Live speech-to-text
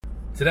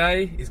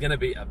Today is going to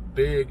be a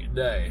big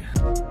day.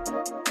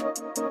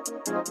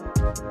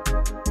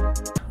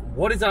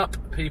 What is up,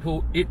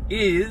 people? It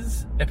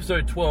is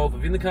episode 12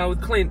 of In the Car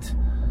with Clint,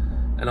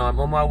 and I'm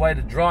on my way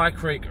to Dry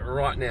Creek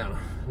right now.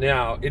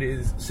 Now, it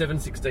is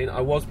 7:16.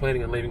 I was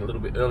planning on leaving a little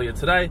bit earlier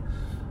today,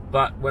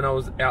 but when I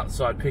was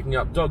outside picking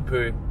up dog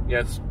poo,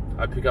 yes,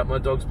 I pick up my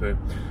dog's poo,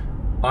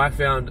 I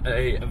found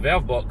a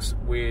valve box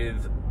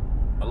with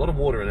a lot of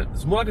water in it.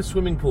 It's more like a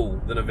swimming pool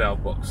than a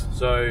valve box.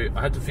 So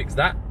I had to fix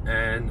that,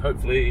 and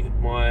hopefully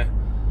my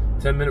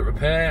 10-minute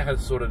repair has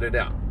sorted it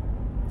out.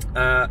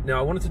 Now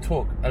I wanted to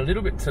talk a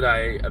little bit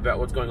today about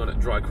what's going on at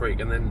Dry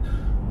Creek and then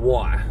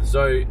why.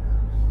 So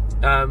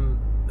I'm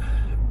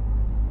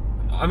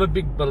a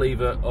big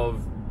believer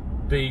of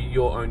be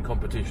your own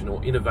competition,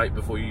 or innovate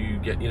before you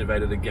get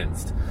innovated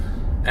against.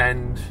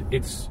 And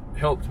it's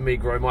helped me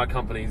grow my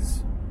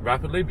companies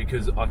rapidly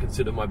because I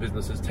consider my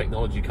business as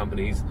technology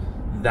companies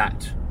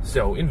that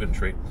sell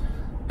inventory.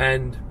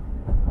 And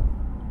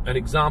an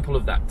example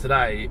of that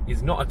today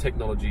is not a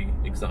technology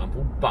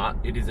example, but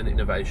it is an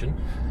innovation.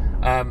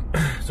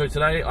 So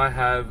today I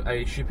have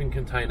a shipping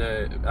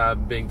container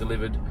being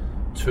delivered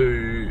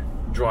to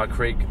Dry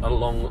Creek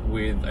along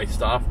with a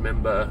staff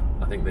member.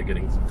 I think they're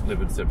getting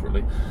delivered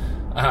separately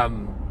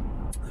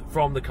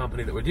from the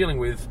company that we're dealing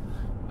with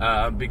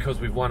because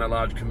we've won a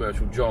large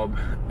commercial job,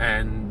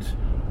 and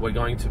we're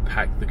going to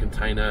pack the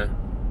container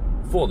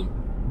for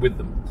them, with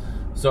them.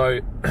 So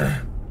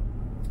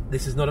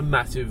this is not a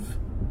massive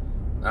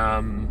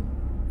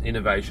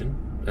innovation,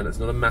 and it's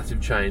not a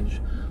massive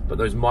change, but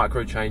those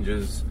micro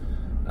changes,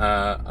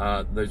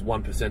 those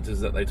 1%ers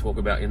that they talk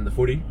about in the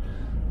footy,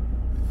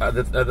 are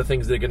the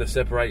things that are going to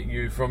separate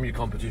you from your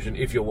competition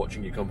if you're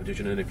watching your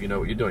competition and if you know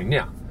what you're doing.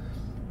 Now,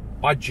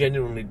 I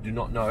genuinely do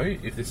not know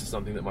if this is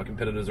something that my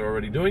competitors are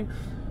already doing.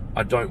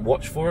 I don't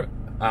watch for it.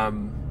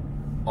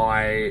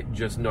 I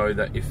just know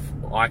that if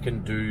I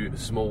can do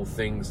small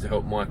things to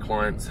help my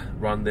clients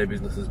run their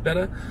businesses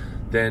better,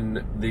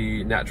 then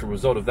the natural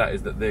result of that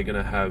is that they're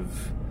going to have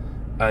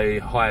a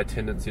higher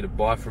tendency to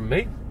buy from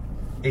me,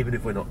 even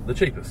if we're not the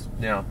cheapest.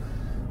 Now,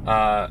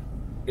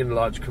 in the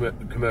large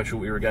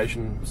commercial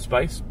irrigation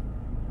space,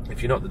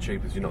 if you're not the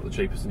cheapest, you're not the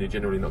cheapest, and you're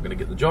generally not going to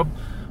get the job.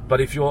 But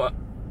if you're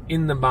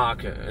in the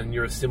market and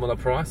you're a similar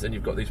price and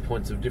you've got these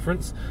points of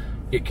difference,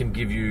 it can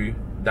give you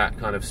that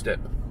kind of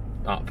step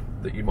up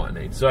that you might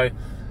need. So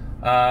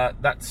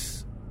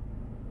that's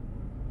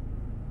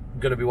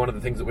going to be one of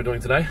the things that we're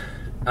doing today.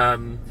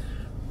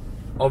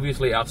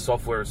 Obviously our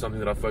software is something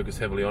that I focus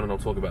heavily on, and I'll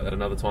talk about that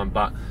another time,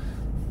 but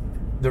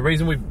the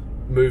reason we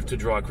moved to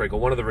Dry Creek, or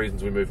one of the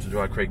reasons we moved to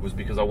Dry Creek, was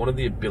because I wanted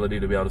the ability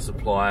to be able to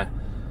supply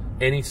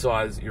any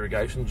size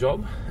irrigation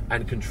job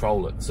and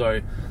control it.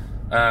 So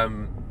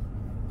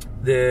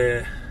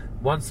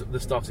once the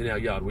stuff's in our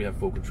yard, we have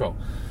full control.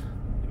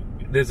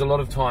 There's a lot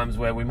of times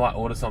where we might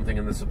order something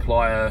and the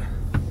supplier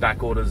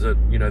back orders it.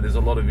 You know, there's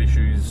a lot of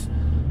issues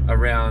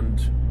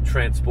around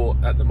transport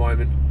at the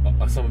moment.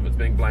 Some of it's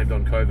being blamed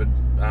on COVID.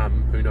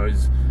 Who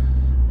knows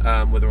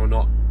whether or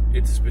not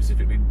it's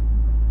specifically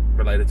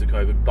related to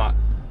COVID. But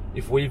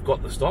if we've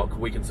got the stock,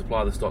 we can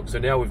supply the stock. So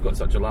now we've got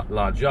such a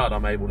large yard,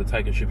 I'm able to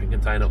take a shipping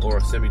container or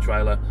a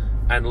semi-trailer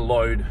and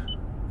load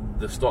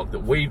the stock that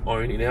we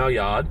own in our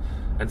yard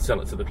and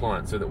sell it to the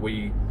client, so that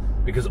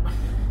because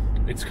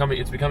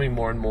it's becoming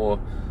more and more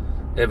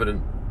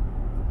evident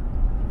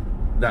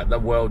that the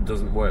world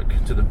doesn't work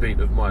to the beat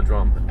of my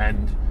drum,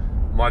 and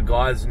my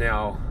guys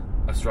now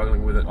are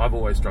struggling with it. I've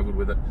always struggled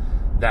with it,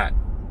 that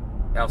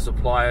our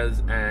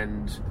suppliers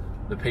and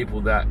the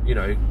people that, you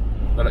know,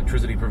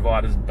 electricity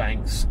providers,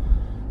 banks,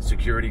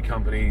 security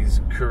companies,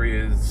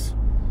 couriers,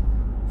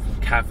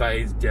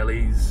 cafes,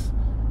 delis,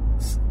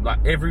 like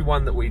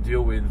everyone that we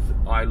deal with,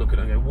 I look at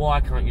it and go,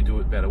 why can't you do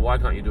it better? Why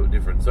can't you do it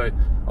different? So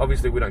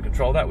obviously we don't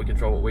control that. We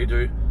control what we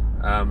do,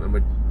 and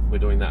we're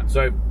doing that.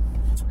 So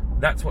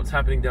that's what's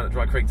happening down at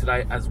Dry Creek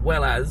today, as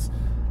well as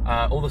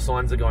all the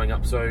signs are going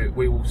up. So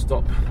we will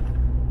stop.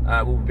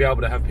 We'll be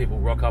able to have people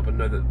rock up and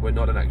know that we're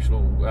not an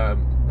actual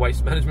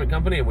waste management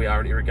company, and we are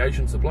an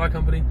irrigation supply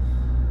company.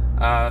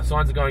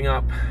 Signs are going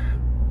up.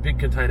 Big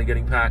container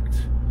getting packed.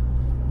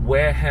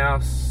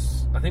 Warehouse.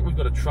 I think we've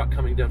got a truck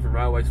coming down from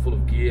Railways full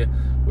of gear.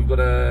 We've got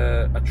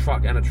a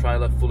truck and a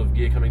trailer full of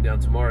gear coming down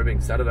tomorrow,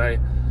 being Saturday.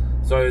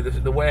 So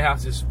the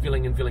warehouse is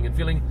filling and filling and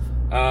filling.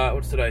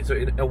 What's today? So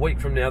in a week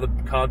from now, the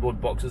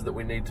cardboard boxes that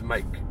we need to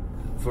make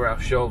for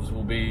our shelves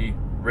will be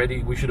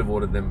ready. We should have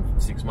ordered them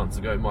 6 months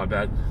ago, my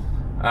bad.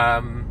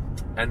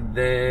 And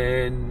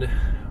then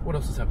what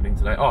else is happening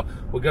today? Oh,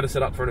 we're going to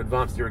set up for an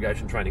advanced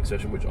irrigation training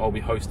session, which I'll be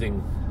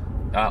hosting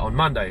on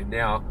Monday.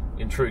 Now,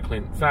 in true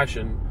Clint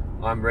fashion,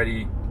 I'm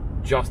ready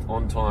just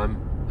on time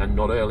and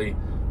not early.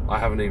 I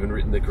haven't even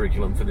written the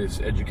curriculum for this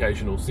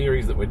educational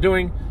series that we're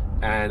doing,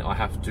 and I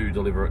have to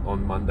deliver it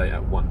on Monday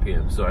at 1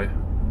 p.m. So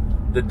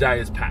the day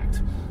is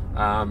packed.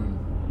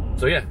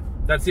 So yeah,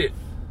 that's it.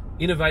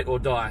 Innovate or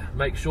die.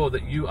 Make sure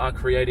that you are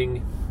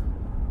creating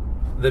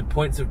the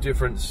points of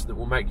difference that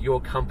will make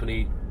your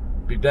company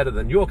be better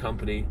than your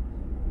company,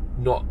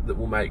 not that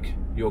will make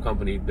your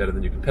company better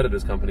than your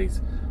competitors' companies.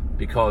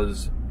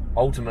 because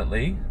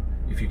ultimately,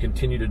 if you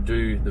continue to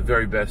do the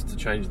very best to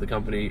change the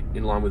company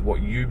in line with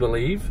what you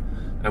believe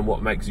and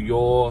what makes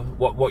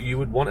what you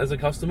would want as a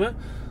customer,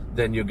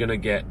 then you're going to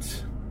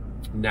get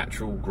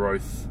natural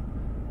growth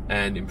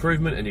and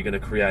improvement, and you're going to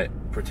create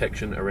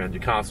protection around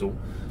your castle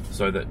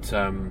so that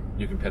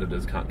your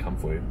competitors can't come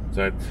for you.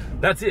 So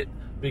that's it.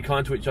 Be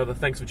kind to each other.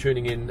 Thanks for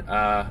tuning in.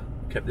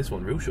 Kept this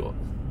one real short.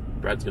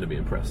 Brad's going to be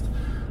impressed.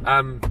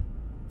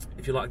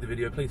 If you like the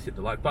video, please hit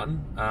the like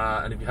button.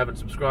 And if you haven't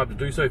subscribed, to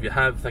do so. If you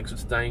have, thanks for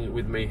staying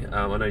with me.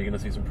 I know you're going to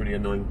see some pretty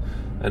annoying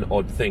and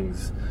odd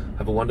things.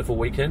 Have a wonderful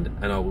weekend,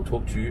 and I will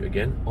talk to you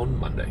again on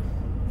Monday.